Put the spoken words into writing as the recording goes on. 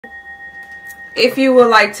If you would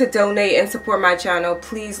like to donate and support my channel,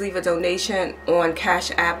 please leave a donation on Cash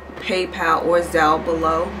App, PayPal, or Zelle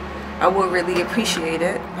below. I would really appreciate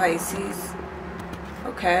it, Pisces.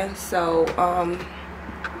 Okay, so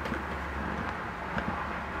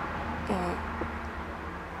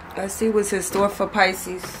let's see what's in store for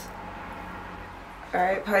Pisces.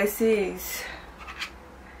 Alright, Pisces.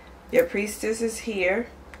 Your priestess is here.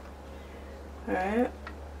 Alright.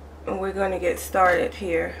 And we're going to get started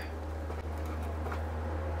here.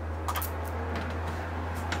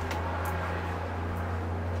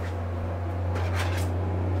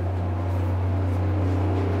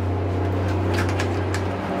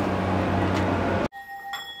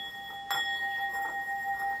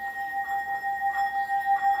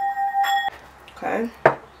 Okay.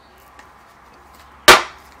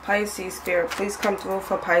 Pisces spirit, please come through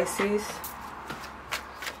for Pisces.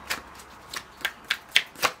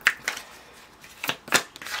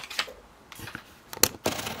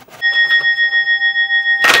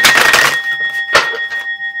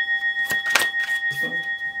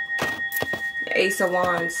 The Ace of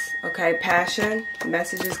Wands. Okay, passion.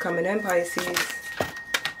 Messages coming in, Pisces.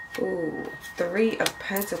 Ooh, Three of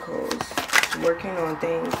Pentacles. Working on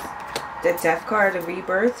things. The Death card, the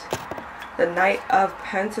Rebirth. The Knight of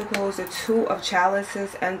Pentacles, the Two of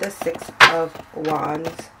Chalices, and the Six of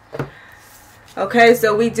Wands. Okay,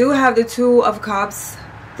 so we do have the Two of Cups.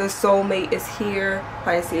 The soulmate is here,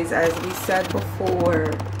 Pisces, as we said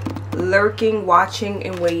before. Lurking, watching,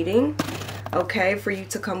 and waiting. Okay, for you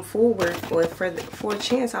to come forward for a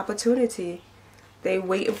chance, opportunity. They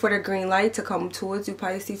waiting for the green light to come towards you,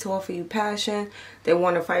 Pisces, to offer you passion. They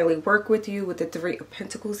want to finally work with you with the Three of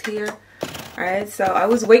Pentacles here. Alright, so I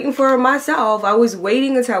was waiting for myself. I was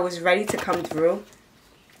waiting until I was ready to come through.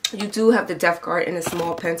 You do have the Death card and a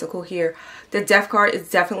small pentacle here. The Death card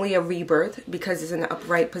is definitely a rebirth because it's in an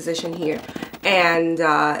upright position here.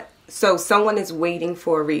 And so someone is waiting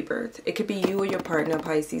for a rebirth. It could be you or your partner,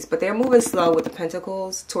 Pisces. But they're moving slow with the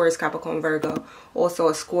Pentacles, Taurus, Capricorn, Virgo. Also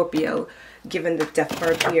a Scorpio, given the Death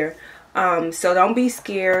card here. So don't be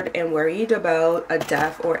scared and worried about a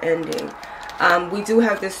death or ending. We do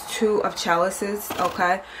have this Two of Chalices,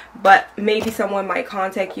 okay? But maybe someone might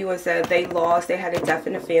contact you and say they had a death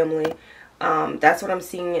in the family. That's what I'm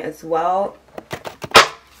seeing as well.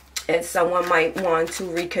 And someone might want to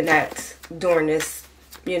reconnect during this,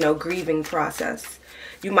 you know, grieving process.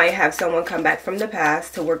 You might have someone come back from the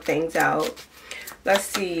past to work things out. Let's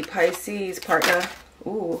see, Pisces, partner.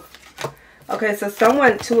 Ooh. Okay, so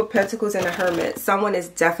someone, Two of Pentacles and a Hermit. Someone is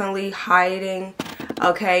definitely hiding.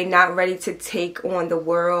 Okay, not ready to take on the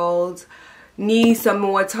world. Need some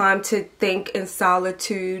more time to think in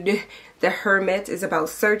solitude. The Hermit is about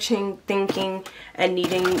searching, thinking, and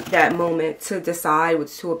needing that moment to decide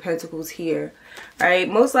with Two of Pentacles here. Alright,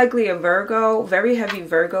 most likely a Virgo. Very heavy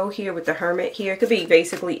Virgo here with the Hermit here. It could be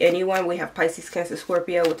basically anyone. We have Pisces, Cancer,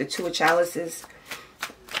 Scorpio with the Two of Chalices.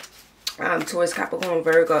 Taurus, Capricorn,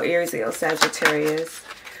 Virgo, Aries, Leo, Sagittarius.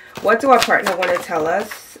 What do our partner want to tell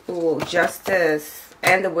us? Ooh, Justice.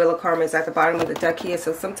 And the Wheel of Karma is at the bottom of the deck here.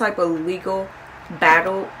 So some type of legal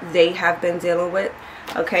battle they have been dealing with.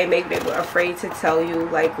 Okay, maybe they were afraid to tell you,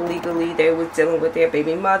 like legally they were dealing with their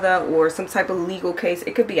baby mother or some type of legal case.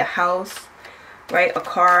 It could be a house, right? A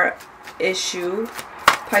car issue.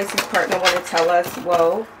 Pisces partner want to tell us,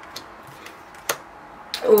 whoa.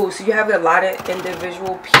 Oh, so you have a lot of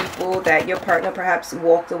individual people that your partner perhaps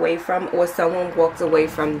walked away from, or someone walked away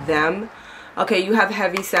from them. Okay, you have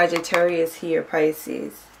heavy Sagittarius here,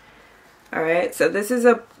 Pisces. All right, so this is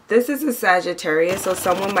a Sagittarius. So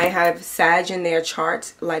someone might have Sag in their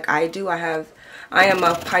chart, like I do. I am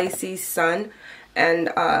a Pisces sun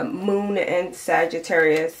and moon in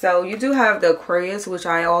Sagittarius. So you do have the Aquarius, which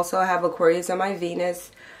I also have Aquarius in my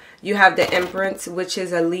Venus. You have the Empress, which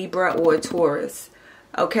is a Libra or a Taurus.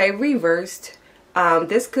 Okay, reversed.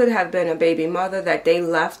 This could have been a baby mother that they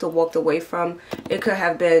left or walked away from. It could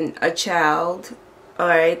have been a child,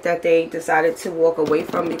 alright, that they decided to walk away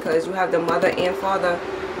from, because you have the mother and father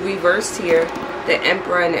reversed here. The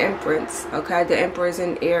Emperor and the Empress, okay? The Emperor is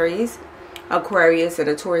in Aries, Aquarius, and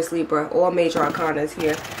a Taurus, Libra. All major arcanas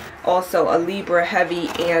here. Also a Libra heavy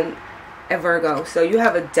and a Virgo. So you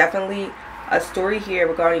have definitely a story here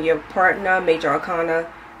regarding your partner, major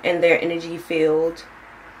arcana, and their energy field.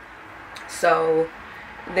 So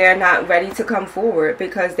they're not ready to come forward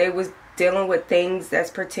because they was dealing with things that's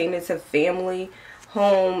pertaining to family,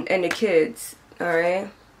 home, and the kids. Alright.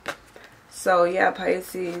 So yeah,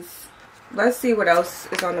 Pisces. Let's see what else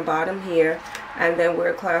is on the bottom here. And then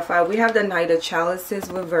we'll clarify. We have the Knight of Chalices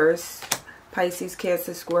reversed. Pisces,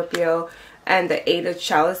 Cancer, Scorpio. And the Eight of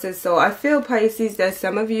Chalices. So I feel, Pisces, that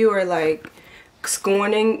some of you are like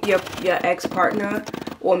scorning your ex-partner,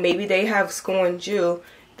 or maybe they have scorned you.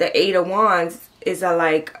 The 8 of Wands is a,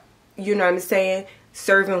 like, you know what I'm saying,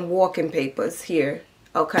 serving walking papers here,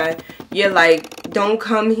 okay? You're like, don't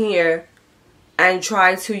come here and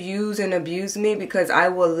try to use and abuse me, because I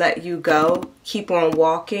will let you go. Keep on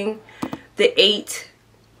walking. The 8,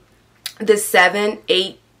 the 7,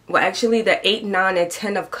 8, well, actually the 8, 9, and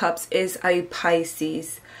 10 of Cups is a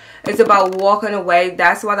Pisces. It's about walking away.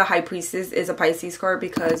 That's why the High Priestess is a Pisces card,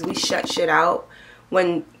 because we shut shit out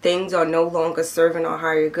when things are no longer serving our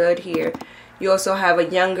higher good here. You also have a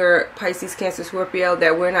younger Pisces, Cancer, Scorpio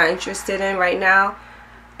that we're not interested in right now.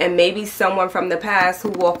 And maybe someone from the past who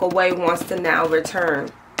walked away wants to now return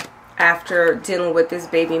after dealing with this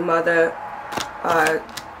baby mother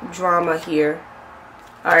drama here.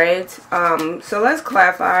 Alright, so let's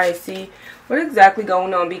clarify, see what exactly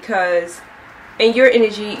going on, because in your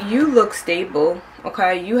energy, you look stable,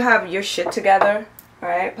 okay? You have your shit together,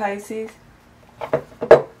 alright, Pisces?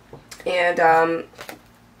 And,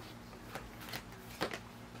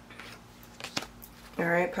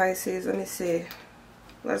 alright, Pisces, let me see.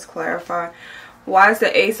 Let's clarify. Why is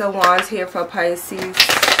the Ace of Wands here for Pisces?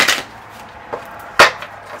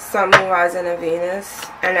 Sun, Moon, Rising, and Venus.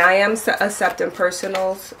 And I am accepting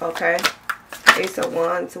personals, okay? Ace of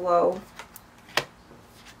Wands, whoa.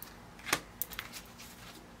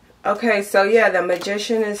 Okay, so yeah, the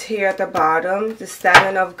Magician is here at the bottom. The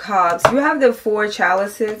 7 of Cups. You have the 4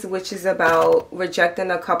 Chalices, which is about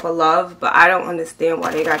rejecting a cup of love. But I don't understand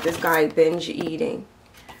why they got this guy binge eating.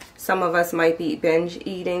 Some of us might be binge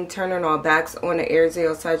eating, turning our backs on the Aries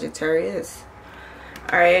or Sagittarius.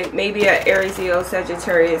 Alright, maybe an Aries or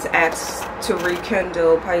Sagittarius acts to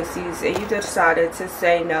rekindle, Pisces, and you decided to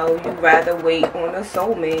say no. You'd rather wait on a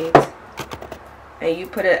soulmate. And you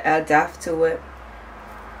put a death to it.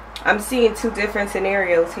 I'm seeing 2 different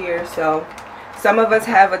scenarios here. So some of us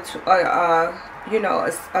have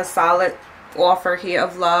a solid offer here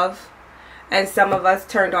of love. And some of us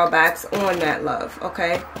turned our backs on that love,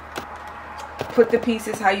 okay? Put the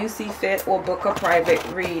pieces how you see fit, or book a private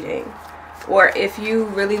reading. Or if you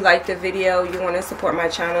really like the video, you want to support my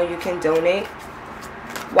channel, you can donate.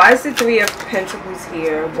 Why is the 3 of Pentacles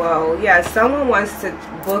here? Well, yeah, someone wants to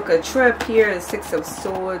book a trip here. The 6 of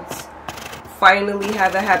Swords. Finally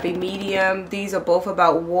have a happy medium. These are both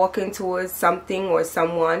about walking towards something or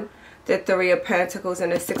someone. The 3 of Pentacles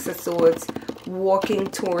and the 6 of Swords. Walking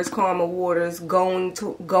towards calmer waters.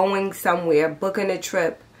 Going somewhere. Booking a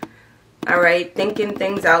trip. Alright. Thinking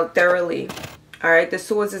things out thoroughly. Alright. The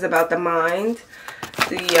Swords is about the mind.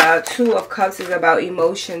 The 2 of Cups is about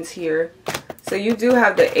emotions here. So you do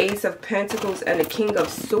have the Ace of Pentacles and the King of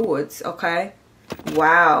Swords. Okay.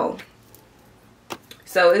 Wow.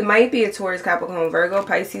 So it might be a Taurus, Capricorn, Virgo,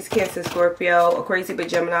 Pisces, Cancer, Scorpio, a crazy big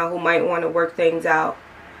Gemini who might want to work things out.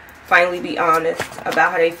 Finally be honest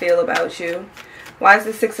about how they feel about you. Why is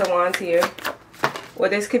the 6 of Wands here? Well,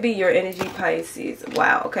 this could be your energy, Pisces.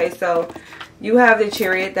 Wow. Okay, so you have the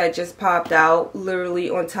Chariot that just popped out literally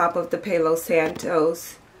on top of the Palo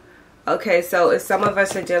Santos. Okay, so if some of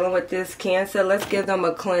us are dealing with this Cancer, let's give them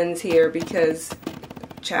a cleanse here, because,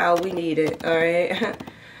 child, we need it. All right.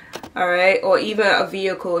 Alright, or even a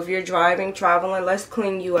vehicle. If you're driving, traveling, let's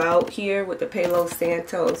clean you out here with the Palo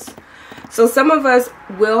Santos. So some of us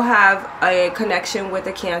will have a connection with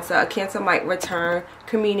a Cancer. A Cancer might return,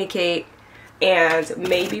 communicate, and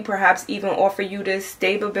maybe perhaps even offer you this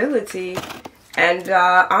stability and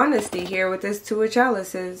honesty here with this 2 of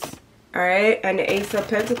Chalices. Alright, and the Ace of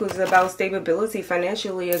Pentacles is about stability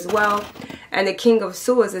financially as well. And the King of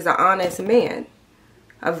Swords is an honest man.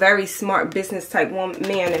 A very smart business type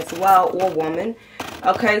man as well, or woman.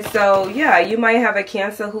 Okay, so yeah, you might have a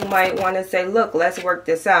Cancer who might want to say, look, let's work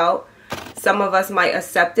this out. Some of us might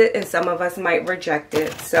accept it and some of us might reject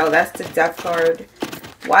it. So that's the Death card.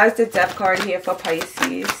 Why is the Death card here for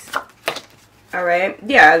Pisces? Alright,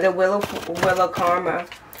 yeah, the Wheel of Karma.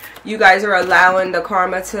 You guys are allowing the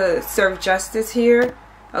karma to serve justice here.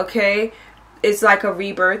 Okay, it's like a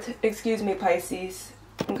rebirth. Excuse me, Pisces.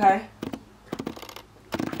 Okay.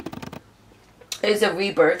 It's a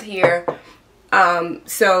rebirth here.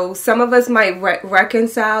 So some of us might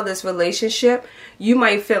reconcile this relationship. You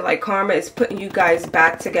might feel like karma is putting you guys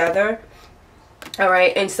back together.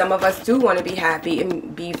 Alright, and some of us do want to be happy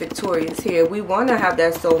and be victorious here. We want to have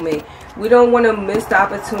that soulmate. We don't want to miss the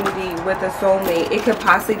opportunity with a soulmate. It could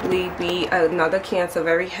possibly be another Cancer,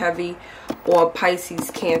 very heavy, or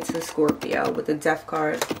Pisces, Cancer, Scorpio with the Death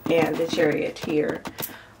card and the Chariot here.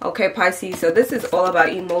 Okay, Pisces, so this is all about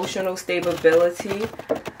emotional stability.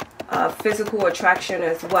 physical attraction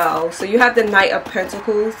as well. So you have the Knight of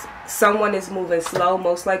Pentacles. Someone is moving slow.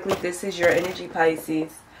 Most likely this is your energy,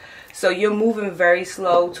 Pisces. So you're moving very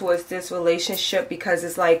slow towards this relationship because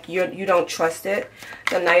it's like you don't trust it.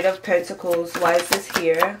 The Knight of Pentacles. Why is this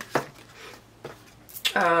here?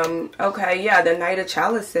 Okay, yeah, the Knight of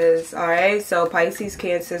Chalices. All right, so Pisces,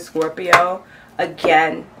 Cancer, Scorpio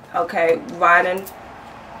again. Okay,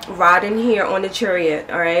 riding here on the Chariot.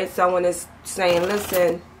 All right, someone is saying,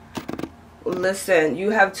 listen, you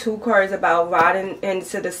have two cards about riding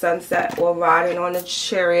into the sunset or riding on the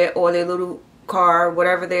Chariot or their little car,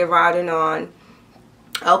 whatever they're riding on.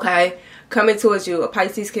 Okay, coming towards you, a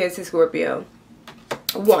Pisces, Cancer, Scorpio,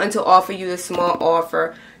 wanting to offer you this small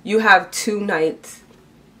offer. You have two knights,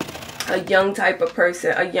 a young type of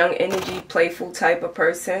person, a young energy, playful type of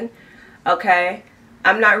person. Okay,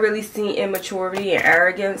 I'm not really seeing immaturity and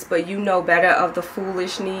arrogance, but you know better of the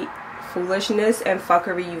foolishness and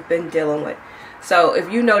fuckery you've been dealing with. So if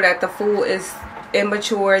you know that the fool is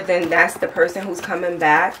immature, then that's the person who's coming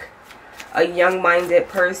back. A young-minded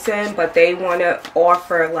person, but they want to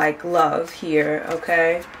offer like love here.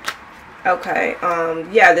 Okay,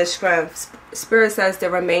 yeah, the strength. Spirit says to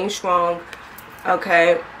remain strong,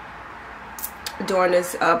 okay, during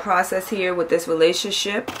this process here with this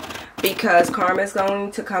relationship, because karma is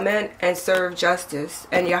going to come in and serve justice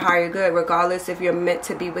and your higher good, regardless if you're meant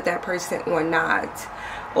to be with that person or not.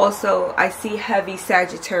 Also, I see heavy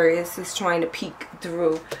Sagittarius is trying to peek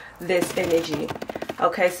through this energy.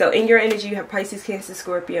 Okay, so in your energy, you have Pisces, Cancer,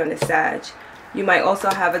 Scorpio, and a Sag. You might also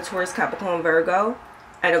have a Taurus, Capricorn, Virgo,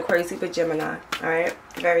 and a crazy for Gemini. All right,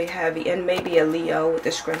 very heavy, and maybe a Leo with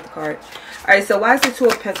the Strength card. All right, so why is the Two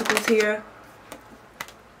of Pentacles here?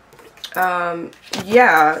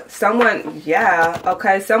 Yeah,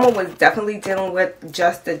 okay, someone was definitely dealing with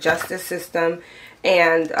just the justice system,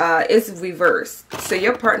 and it's reversed. So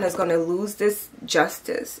your partner is going to lose this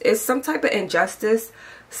justice. It's some type of injustice,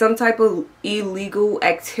 some type of illegal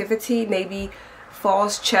activity, maybe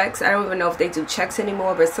false checks. I don't even know if they do checks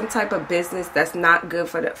anymore, but some type of business that's not good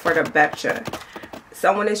for the betcha.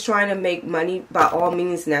 Someone is trying to make money by all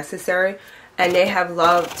means necessary, and they have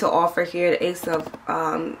love to offer here.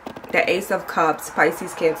 The Ace of Cups,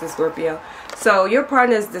 Pisces, Cancer, Scorpio. So your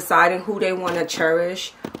partner is deciding who they want to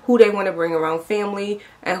cherish, who they want to bring around family,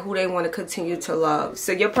 and who they want to continue to love.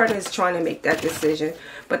 So your partner is trying to make that decision,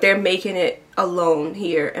 but they're making it alone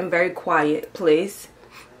here in very quiet place.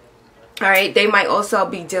 All right, they might also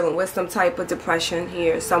be dealing with some type of depression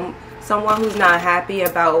here. Someone who's not happy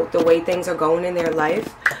about the way things are going in their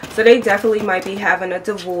life. So they definitely might be having a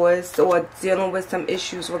divorce or dealing with some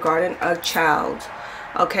issues regarding a child.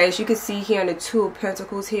 Okay, as you can see here in the Two of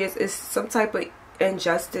Pentacles here, is some type of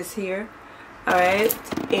injustice here. All right,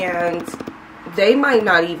 and they might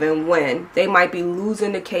not even win. They might be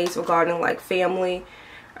losing the case regarding like family.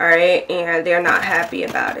 All right, and they're not happy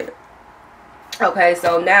about it. Okay,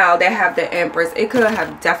 so now they have the Empress. It could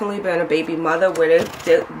have definitely been a baby mother where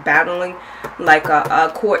they're battling like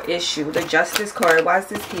a court issue. The Justice card. Why is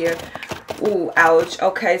this here? Ooh, ouch.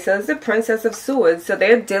 Okay, so it's the Princess of Swords. So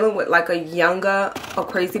they're dealing with like a younger, a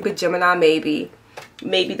crazy but Gemini maybe.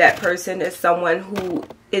 Maybe that person is someone who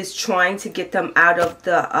is trying to get them out of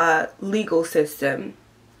the legal system.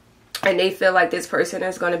 And they feel like this person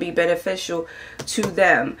is going to be beneficial to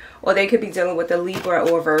them. Or they could be dealing with a Libra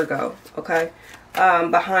or Virgo, okay?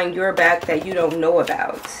 Behind your back that you don't know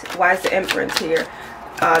about. Why is the Empress here?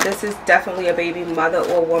 This is definitely a baby mother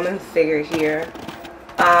or woman figure here.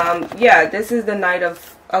 Yeah, this is the Knight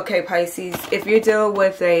of, okay, Pisces. If you're dealing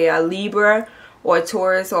with a Libra or a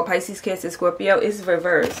Taurus or Pisces, Cancer, Scorpio, it's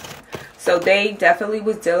reversed. So they definitely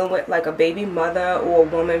was dealing with like a baby mother or a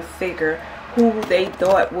woman figure who they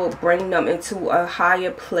thought will bring them into a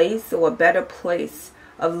higher place or a better place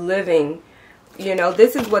of living. You know,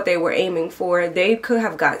 this is what they were aiming for. They could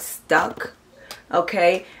have got stuck,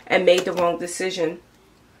 okay, and made the wrong decision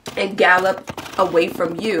and galloped away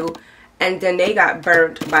from you. And then they got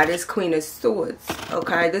burnt by this Queen of Swords,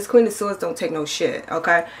 okay? This Queen of Swords don't take no shit,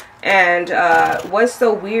 okay? And what's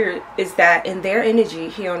so weird is that in their energy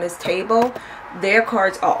here on this table, their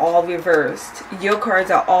cards are all reversed. Your cards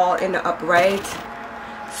are all in the upright.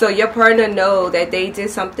 So your partner know that they did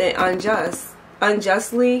something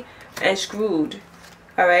unjustly and screwed.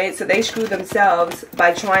 Alright, so they screwed themselves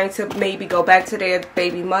by trying to maybe go back to their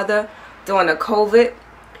baby mother during a COVID.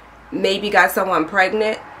 Maybe got someone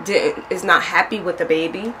pregnant, is not happy with the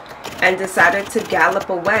baby, and decided to gallop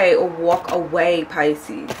away or walk away,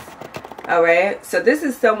 Pisces. Alright, so this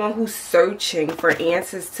is someone who's searching for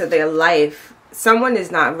answers to their life. Someone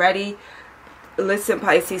is not ready. listen,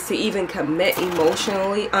 Pisces, to even commit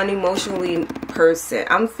emotionally, unemotionally person.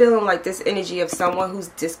 I'm feeling like this energy of someone who's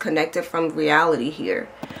disconnected from reality here.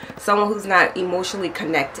 Someone who's not emotionally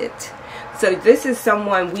connected. So this is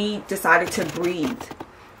someone we decided to breathe.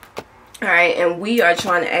 Alright, and we are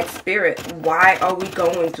trying to ask Spirit, why are we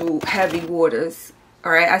going through heavy waters?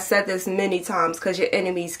 Alright, I said this many times, because your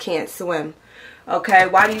enemies can't swim. Okay,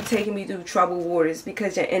 why are you taking me through troubled waters?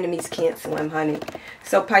 Because your enemies can't swim, honey.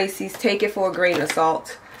 So Pisces, take it for a grain of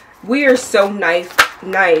salt. We are so nice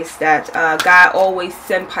that God always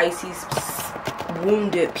send Pisces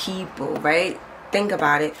wounded people, right? Think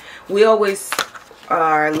about it. We always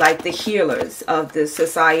are like the healers of the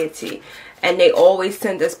society. And they always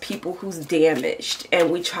send us people who's damaged. And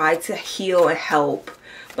we try to heal and help.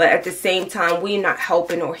 But at the same time, we're not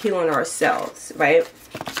helping or healing ourselves, right?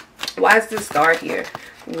 Why is the star here?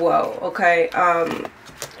 Whoa, okay.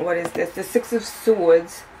 What is this? The Six of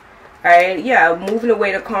Swords. Alright, yeah, moving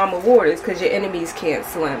away to calmer waters because your enemies can't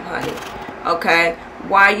swim, honey. Okay?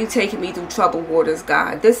 Why are you taking me through troubled waters,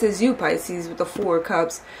 God? This is you, Pisces, with the Four of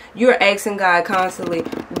Cups. You're asking God constantly,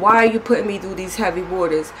 why are you putting me through these heavy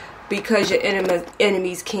waters? Because your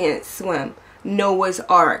enemies can't swim. Noah's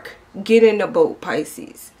Ark. Get in the boat,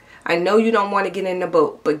 Pisces. I know you don't want to get in the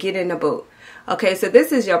boat, but get in the boat. Okay, so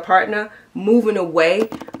this is your partner moving away,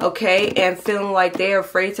 okay, and feeling like they're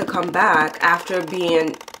afraid to come back after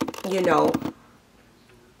being, you know,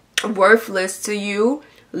 worthless to you,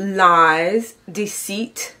 lies,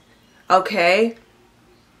 deceit, okay,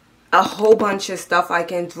 a whole bunch of stuff I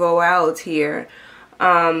can throw out here,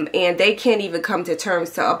 and they can't even come to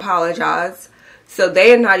terms to apologize, so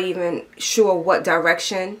they're not even sure what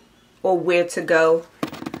direction or where to go.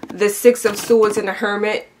 The Six of Swords and the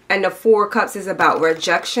Hermit and the Four of Cups is about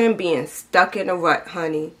rejection, being stuck in a rut,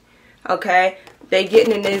 honey. Okay? They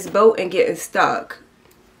getting in this boat and getting stuck.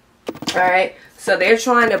 Alright? So they're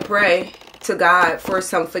trying to pray to God for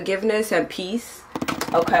some forgiveness and peace.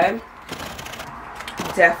 Okay?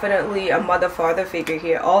 Definitely a mother-father figure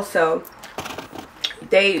here. Also,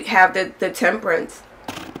 they have the Temperance.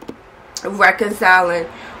 Reconciling.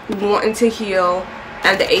 Wanting to heal.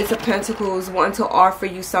 And the Ace of Pentacles want to offer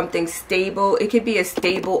you something stable. It could be a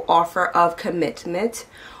stable offer of commitment.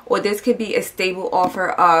 Or this could be a stable offer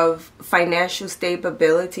of financial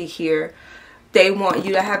stability here. They want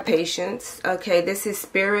you to have patience. Okay, this is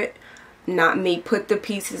Spirit, not me. Put the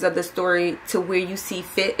pieces of the story to where you see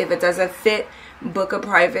fit. If it doesn't fit, book a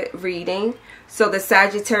private reading. So the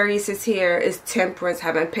Sagittarius is here, is Temperance,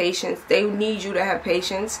 having patience. They need you to have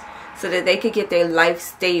patience, so that they could get their life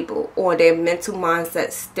stable or their mental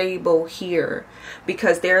mindset stable here.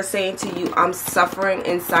 Because they're saying to you, I'm suffering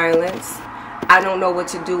in silence. I don't know what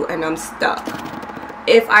to do and I'm stuck.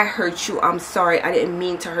 If I hurt you, I'm sorry. I didn't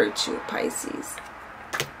mean to hurt you, Pisces.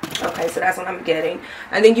 Okay, so that's what I'm getting.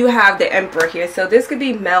 And then you have the Emperor here. So this could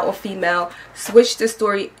be male or female. Switch the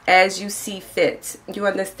story as you see fit. You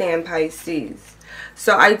understand, Pisces?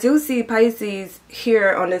 So I do see Pisces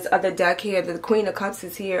here on this other deck here. The Queen of Cups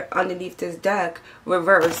is here underneath this deck,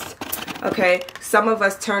 reversed. Okay, some of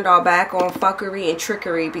us turned our back on fuckery and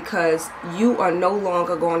trickery because you are no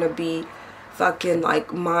longer going to be fucking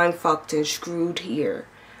like mind fucked and screwed here.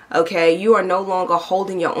 Okay, you are no longer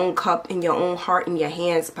holding your own cup in your own heart in your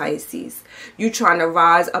hands, Pisces. You trying to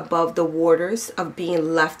rise above the waters of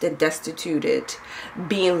being left and destituted,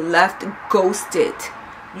 being left ghosted.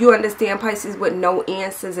 You understand, Pisces, with no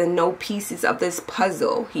answers and no pieces of this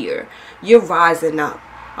puzzle here. You're rising up.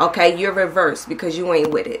 Okay, you're reversed because you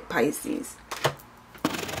ain't with it, Pisces.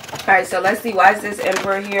 Alright, so let's see. Why is this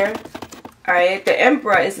Emperor here? Alright, the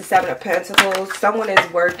Emperor is the Seven of Pentacles. Someone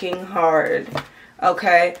is working hard.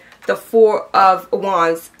 Okay, the Four of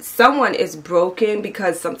Wands. Someone is broken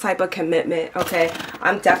because some type of commitment. Okay,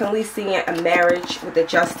 I'm definitely seeing a marriage with the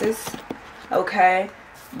Justice. Okay,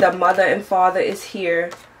 the mother and father is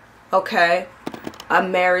here. Okay, a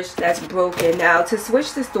marriage that's broken. Now, to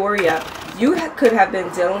switch the story up, you could have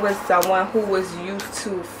been dealing with someone who was used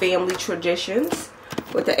to family traditions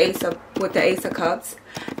with the Ace of Cups,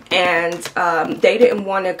 and they didn't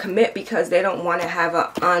want to commit because they don't want to have an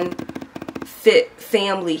unfit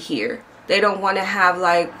family here. They don't want to have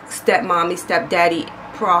like stepmommy, stepdaddy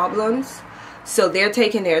problems. So they're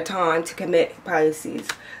taking their time to commit, Pisces.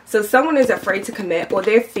 So someone is afraid to commit, or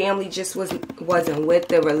their family just wasn't with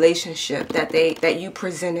the relationship that you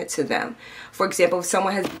presented to them. For example, if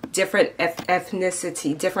someone has different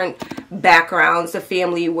ethnicity, different backgrounds, the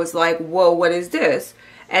family was like, whoa, what is this?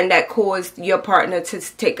 And that caused your partner to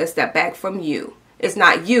take a step back from you. It's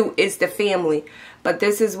not you, it's the family. But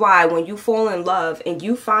this is why when you fall in love and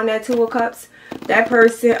you find that Two of Cups, That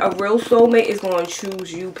person, a real soulmate, is going to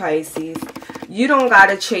choose you, Pisces. You don't got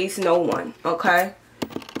to chase no one, okay?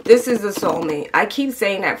 This is a soulmate. I keep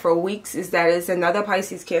saying that for weeks, is that it's another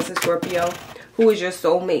Pisces, Cancer, Scorpio who is your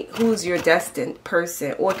soulmate, who is your destined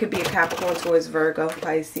person. Or it could be a Capricorn, Taurus, Virgo,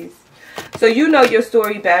 Pisces. So you know your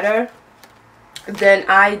story better than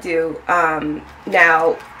I do.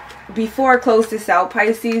 Now, before I close this out,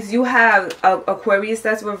 Pisces, you have Aquarius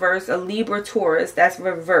that's reversed, a Libra, Taurus that's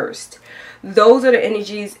reversed. Those are the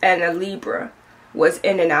energies, and a Libra was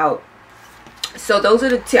in and out. So those are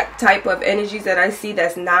the type of energies that I see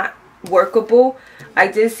that's not workable. I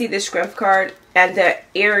did see the Strength card, and the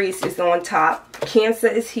Aries is on top. Cancer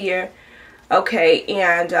is here. Okay,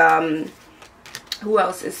 and who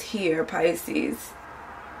else is here, Pisces?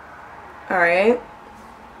 Alright.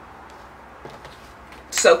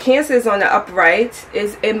 So Cancer is on the upright.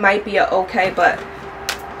 It might be a okay, but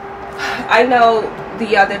I know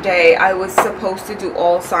the other day I was supposed to do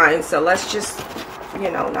all signs. So let's just, you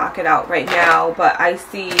know, knock it out right now. But I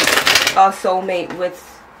see a soulmate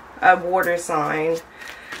with a water sign.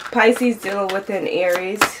 Pisces dealing with an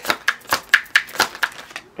Aries.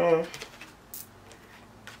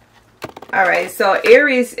 Alright, so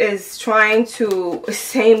Aries is trying to,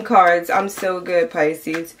 same cards, I'm so good,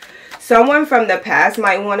 Pisces. Someone from the past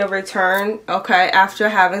might want to return, okay, after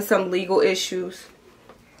having some legal issues.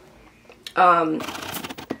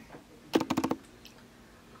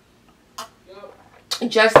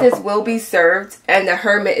 Justice will be served, and the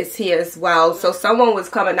Hermit is here as well. So someone was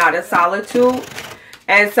coming out of solitude,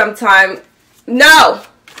 and sometime, no!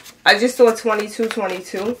 I just saw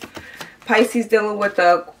 2222. Pisces dealing with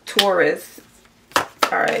a Taurus.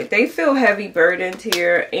 Alright, they feel heavy burdened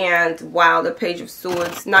here. And wow, the Page of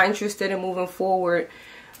Swords. Not interested in moving forward.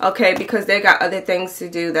 Okay, because they got other things to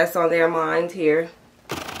do that's on their mind here.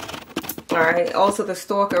 Alright, also the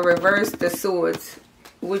Stalker reversed, the Swords,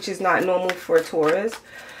 which is not normal for Taurus.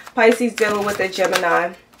 Pisces dealing with a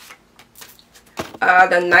Gemini.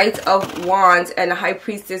 The Knight of Wands and the High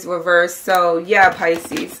Priestess reversed. So yeah,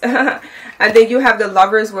 Pisces. And then you have the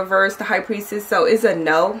Lovers reversed, the High Priestess. So it's a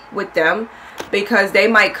no with them, because they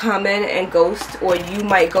might come in and ghost, or you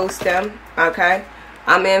might ghost them. Okay,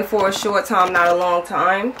 I'm in for a short time, not a long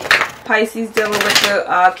time. Pisces dealing with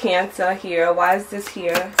the Cancer here. Why is this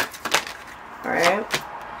here? Alright,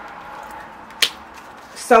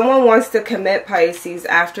 someone wants to commit, Pisces,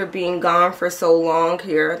 after being gone for so long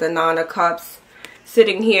here. The Nine of Cups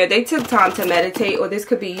sitting here. They took time to meditate, or this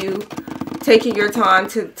could be you taking your time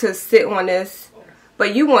to sit on this.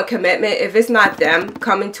 But you want commitment. If it's not them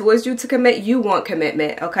coming towards you to commit, you want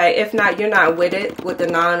commitment, okay? If not, you're not with it. With the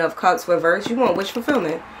Nine of Cups reversed, you want wish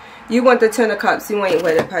fulfillment. You want the Ten of Cups. You ain't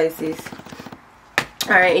with it, Pisces.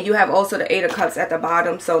 Alright, and you have also the Eight of Cups at the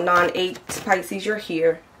bottom. So non-8 Pisces, you're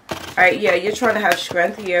here. Alright, yeah, you're trying to have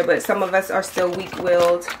strength here, but some of us are still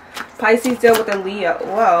weak-willed. Pisces deal with a Leo.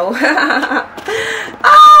 Whoa.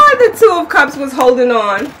 Ah, the Two of Cups was holding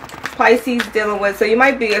on. Pisces dealing with, so you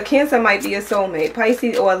might be, a Cancer might be a soulmate.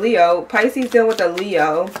 Pisces or a Leo. Pisces dealing with a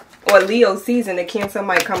Leo, or Leo season. The Cancer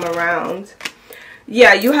might come around.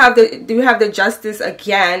 Yeah, you have the Justice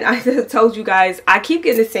again. I just told you guys, I keep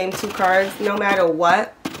getting the same two cards no matter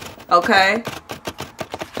what. Okay.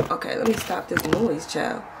 Okay, let me stop this noise,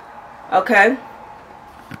 child. Okay.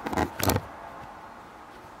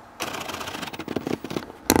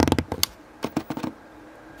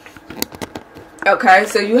 Okay,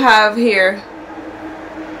 so you have here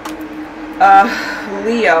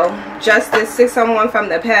Leo, Justice, 6 someone from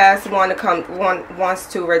the past wants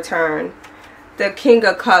to return. The King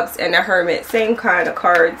of Cups and the Hermit, same kind of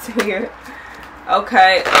cards here.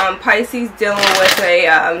 Okay, Pisces dealing with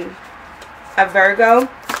a Virgo.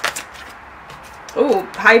 Ooh,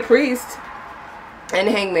 High Priest and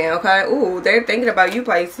Hangman. Okay, ooh, they're thinking about you,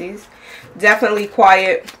 Pisces. Definitely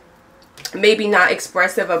quiet. Maybe not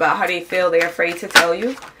expressive about how they feel. They're afraid to tell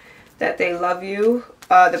you that they love you.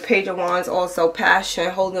 The Page of Wands, also passion,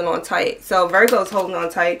 holding on tight. So Virgo's holding on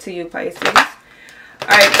tight to you, Pisces.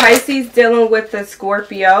 Alright, Pisces dealing with the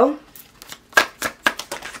Scorpio.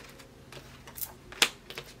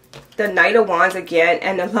 The Knight of Wands again,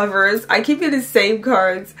 and the Lovers. I keep getting the same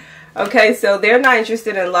cards. Okay, so they're not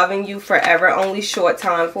interested in loving you forever. Only short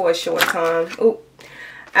time, for a short time. Ooh.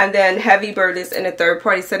 And then heavy burdens in a third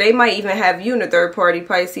party. So they might even have you in a third party,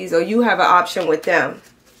 Pisces, or you have an option with them.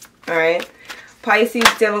 Alright. Pisces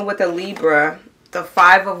dealing with a Libra. The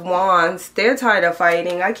Five of Wands. They're tired of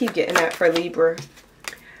fighting. I keep getting that for Libra.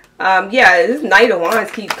 Yeah, this Knight of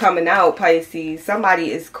Wands keep coming out, Pisces.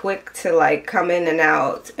 Somebody is quick to like come in and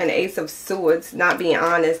out. And Ace of Swords, not being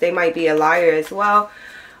honest. They might be a liar as well.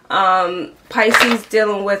 Pisces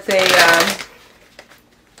dealing with a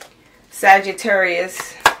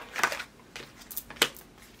Sagittarius.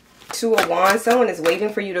 Two of Wands. Someone is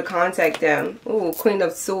waiting for you to contact them. Ooh, Queen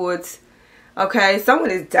of Swords. Okay,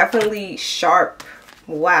 someone is definitely sharp.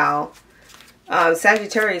 Wow.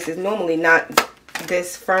 Sagittarius is normally not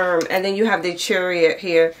this firm. And then you have the Chariot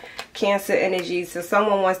here. Cancer energy. So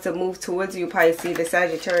someone wants to move towards you, Pisces. The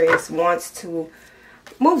Sagittarius wants to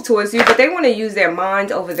move towards you, but they want to use their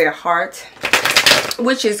mind over their heart,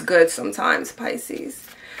 which is good sometimes, Pisces.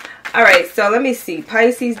 All right, so let me see.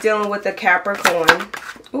 Pisces dealing with the Capricorn.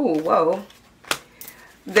 Ooh, whoa.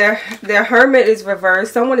 Their Hermit is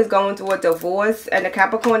reversed. Someone is going through a divorce, and the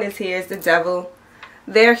Capricorn is here. It's the Devil.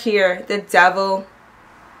 They're here. The Devil.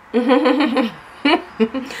 This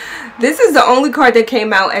is the only card that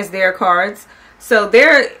came out as their cards. So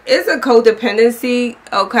there is a codependency,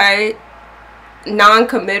 okay?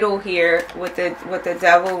 Non-committal here with the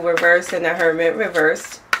Devil reversed and the Hermit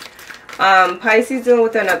reversed. Pisces dealing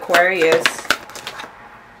with an Aquarius.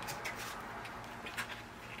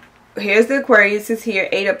 Here's the Aquarius is here.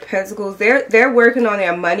 8 of Pentacles. They're working on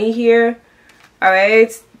their money here.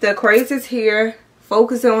 Alright. The Aquarius is here,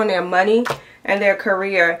 focusing on their money and their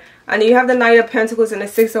career. And you have the Knight of Pentacles and the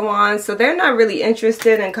 6 of Wands. So they're not really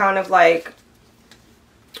interested in kind of like,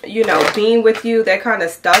 you know, being with you. They're kind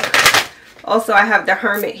of stuck. Also, I have the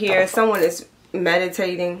Hermit here. Someone is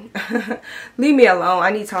meditating. Leave me alone. I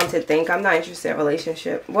need time to think. I'm not interested in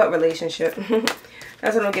relationship. What relationship?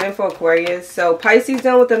 That's what I'm getting for Aquarius. So Pisces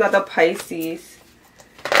dealing with another Pisces.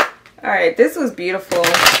 Alright, this was beautiful.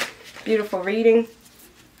 Beautiful reading.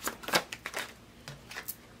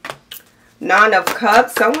 9 of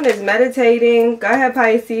Cups. Someone is meditating. Go ahead,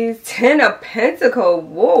 Pisces. 10 of Pentacles.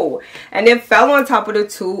 Whoa. And it fell on top of the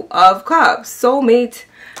 2 of Cups. Soulmate.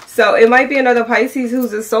 So it might be another Pisces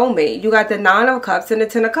who's a soulmate. You got the 9 of Cups and the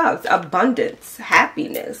 10 of Cups. Abundance.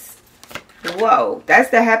 Happiness. Whoa. That's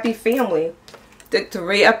the happy family. The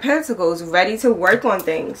 3 of Pentacles. Ready to work on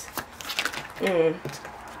things.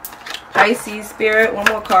 Pisces spirit. One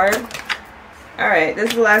more card. Alright. This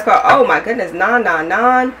is the last card. Oh my goodness.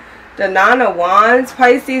 999. The 9 of Wands.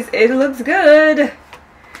 Pisces. It looks good.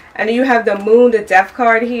 And then you have the Moon. The Death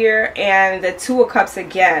card here. And the 2 of Cups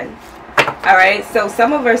again. Alright, so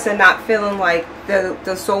some of us are not feeling like the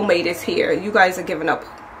soulmate is here. You guys are giving up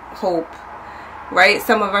hope, right?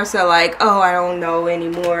 Some of us are like, oh, I don't know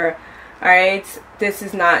anymore. Alright, this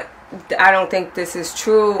is not, I don't think this is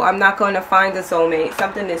true. I'm not going to find the soulmate.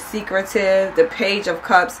 Something is secretive. The Page of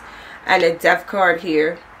Cups and the Death card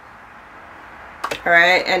here.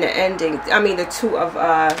 Alright, and the ending. I mean, the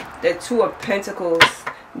 2 of Pentacles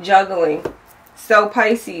juggling. So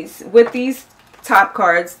Pisces, with these top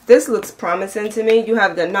cards, this looks promising to me. You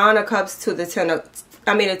have the 9 of Cups to the 10 of,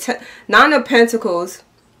 9 of Pentacles,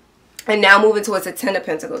 and now moving towards the 10 of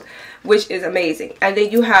Pentacles, which is amazing. And then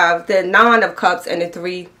you have the 9 of Cups and the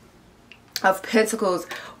 3 of Pentacles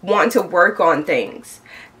wanting to work on things.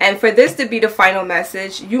 And for this to be the final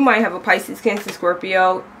message, you might have a Pisces, Cancer,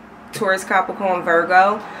 Scorpio, Taurus, Capricorn,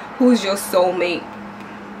 Virgo, who's your soulmate.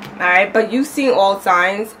 Alright, but you've seen all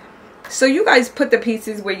signs. So you guys put the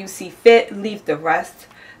pieces where you see fit, leave the rest.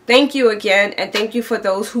 Thank you again, and thank you for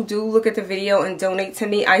those who do look at the video and donate to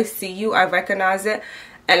me. I see you, I recognize it,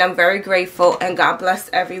 and I'm very grateful, and God bless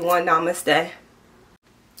everyone. Namaste.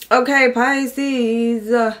 Okay, Pisces,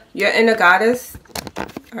 you're inner goddess.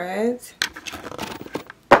 Alright.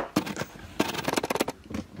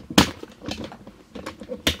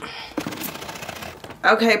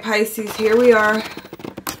 Okay, Pisces, here we are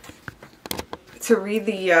to read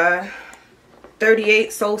the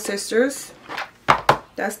 38 Soul Sisters.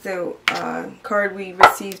 That's the card we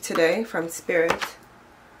received today from Spirit.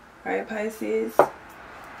 Alright, Pisces.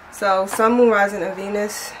 So, Sun, Moon, Rising, and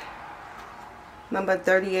Venus. Number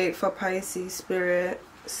 38 for Pisces, Spirit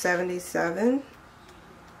 77.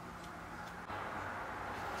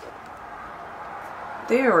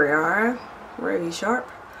 There we are. Really sharp.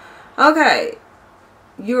 Okay.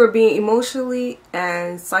 You are being emotionally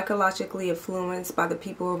and psychologically influenced by the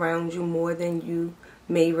people around you more than you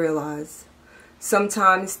may realize.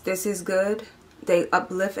 Sometimes this is good. They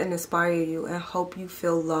uplift and inspire you and help you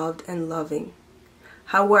feel loved and loving.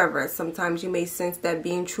 However, sometimes you may sense that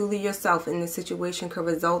being truly yourself in this situation could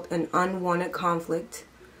result in unwanted conflict,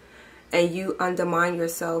 and you undermine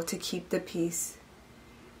yourself to keep the peace.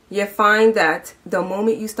 You find that the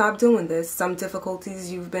moment you stop doing this, some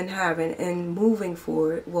difficulties you've been having and moving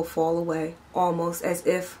forward will fall away, almost as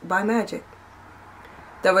if by magic.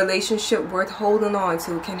 The relationship worth holding on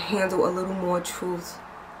to can handle a little more truth,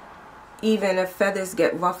 even if feathers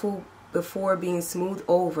get ruffled before being smoothed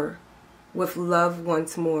over with love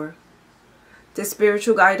once more. The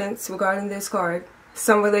spiritual guidance regarding this card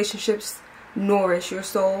Some relationships nourish your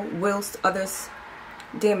soul, whilst others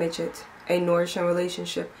damage it. A nourishing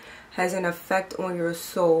relationship has an effect on your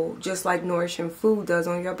soul, just like nourishing food does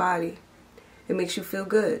on your body. It makes you feel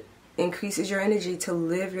good, increases your energy to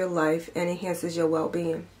live your life, and enhances your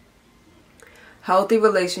well-being. Healthy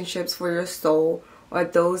relationships for your soul are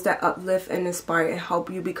those that uplift and inspire and help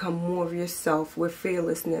you become more of yourself with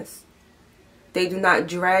fearlessness. They do not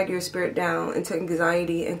drag your spirit down into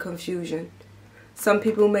anxiety and confusion. Some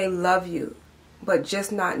people may love you, but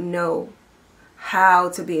just not know how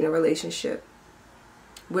to be in a relationship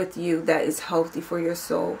with you that is healthy for your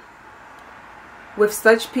soul. With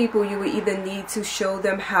such people, you will either need to show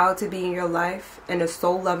them how to be in your life in a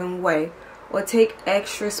soul-loving way, or take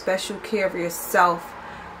extra special care of yourself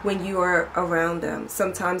when you are around them.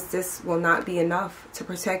 Sometimes this will not be enough to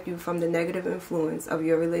protect you from the negative influence of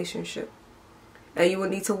your relationship, and you will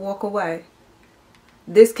need to walk away.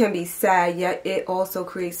 This can be sad, yet it also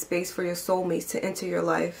creates space for your soulmates to enter your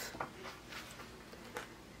life.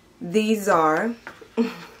 These are...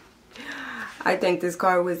 I think this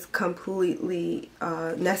card was completely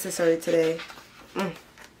necessary today.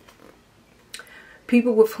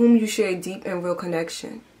 People with whom you share a deep and real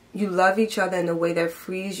connection. You love each other in a way that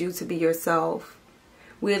frees you to be yourself.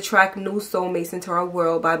 We attract new soulmates into our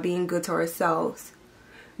world by being good to ourselves.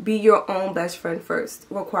 Be your own best friend first.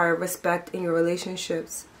 Require respect in your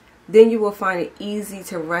relationships. Then you will find it easy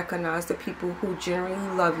to recognize the people who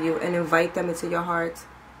genuinely love you and invite them into your heart.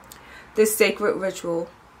 This sacred ritual.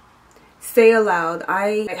 Say aloud, I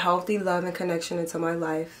invite healthy love and connection into my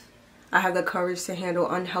life. I have the courage to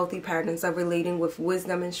handle unhealthy patterns of relating with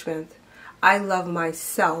wisdom and strength. I love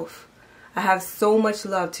myself. I have so much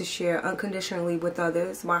love to share unconditionally with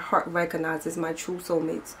others. My heart recognizes my true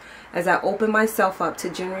soulmates as I open myself up to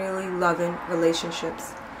genuinely loving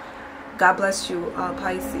relationships. God bless you,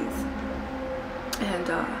 Pisces. And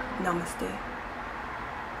namaste.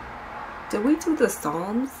 Did we do the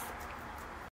Psalms?